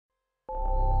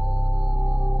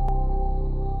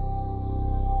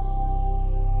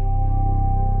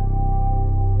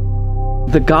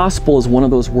The gospel is one of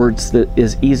those words that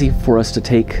is easy for us to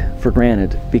take for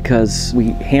granted because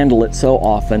we handle it so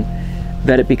often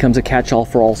that it becomes a catch-all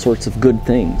for all sorts of good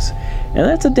things. And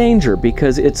that's a danger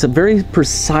because it's a very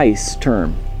precise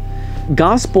term.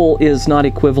 Gospel is not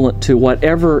equivalent to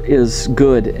whatever is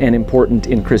good and important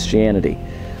in Christianity.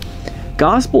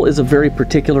 Gospel is a very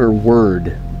particular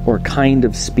word or kind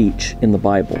of speech in the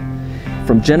Bible.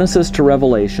 From Genesis to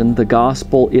Revelation, the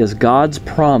gospel is God's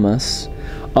promise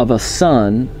of a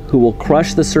Son who will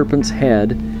crush the serpent's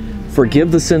head,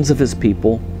 forgive the sins of his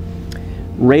people,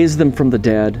 raise them from the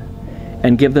dead,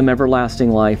 and give them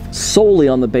everlasting life solely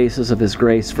on the basis of his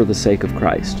grace for the sake of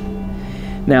Christ.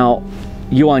 Now,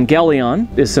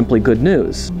 euangelion is simply good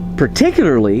news,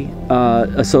 particularly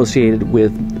associated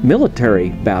with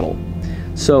military battle.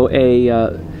 So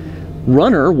a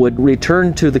runner would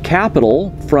return to the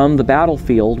capital from the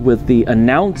battlefield with the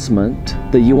announcement,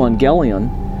 the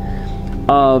euangelion,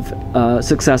 of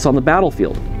success on the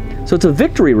battlefield. So it's a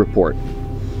victory report.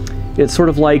 It's sort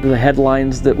of like the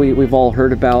headlines that we've all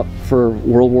heard about for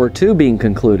World War II being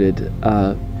concluded.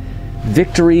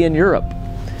 Victory in Europe.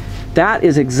 That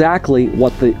is exactly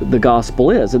what the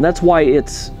gospel is. And that's why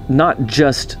it's not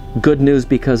just good news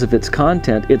because of its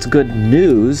content. It's good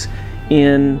news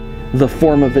in the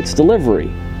form of its delivery.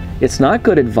 It's not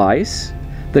good advice.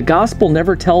 The gospel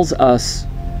never tells us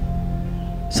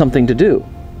something to do.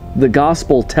 The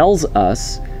gospel tells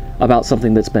us about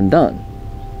something that's been done.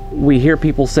 We hear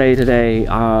people say today,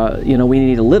 we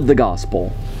need to live the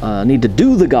gospel, need to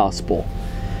do the gospel.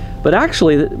 But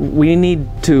actually, we need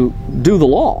to do the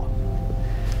law.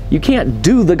 You can't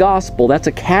do the gospel. That's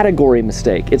a category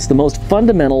mistake. It's the most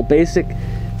fundamental, basic,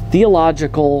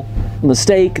 theological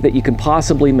mistake that you can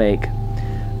possibly make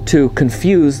to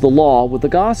confuse the law with the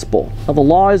gospel. Now, the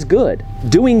law is good.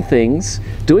 Doing things,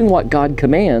 doing what God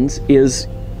commands is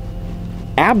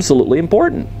absolutely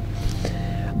important.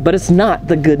 But it's not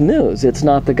the good news. It's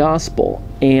not the gospel.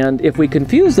 And if we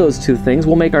confuse those two things,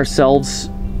 we'll make ourselves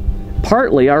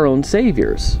partly our own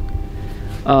saviors.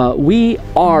 We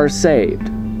are saved.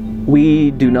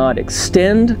 We do not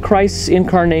extend Christ's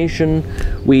incarnation.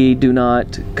 We do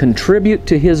not contribute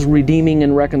to his redeeming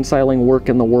and reconciling work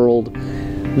in the world.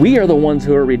 We are the ones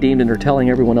who are redeemed and are telling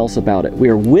everyone else about it. We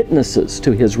are witnesses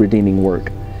to his redeeming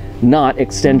work, not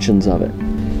extensions of it.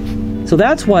 So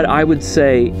that's what I would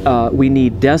say we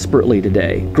need desperately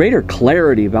today. Greater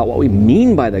clarity about what we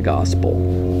mean by the gospel.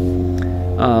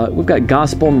 We've got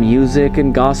gospel music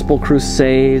and gospel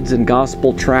crusades and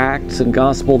gospel tracts and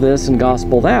gospel this and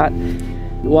gospel that.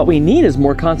 What we need is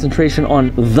more concentration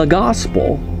on the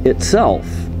gospel itself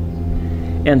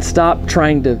and stop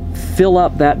trying to fill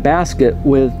up that basket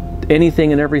with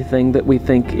anything and everything that we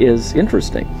think is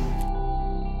interesting.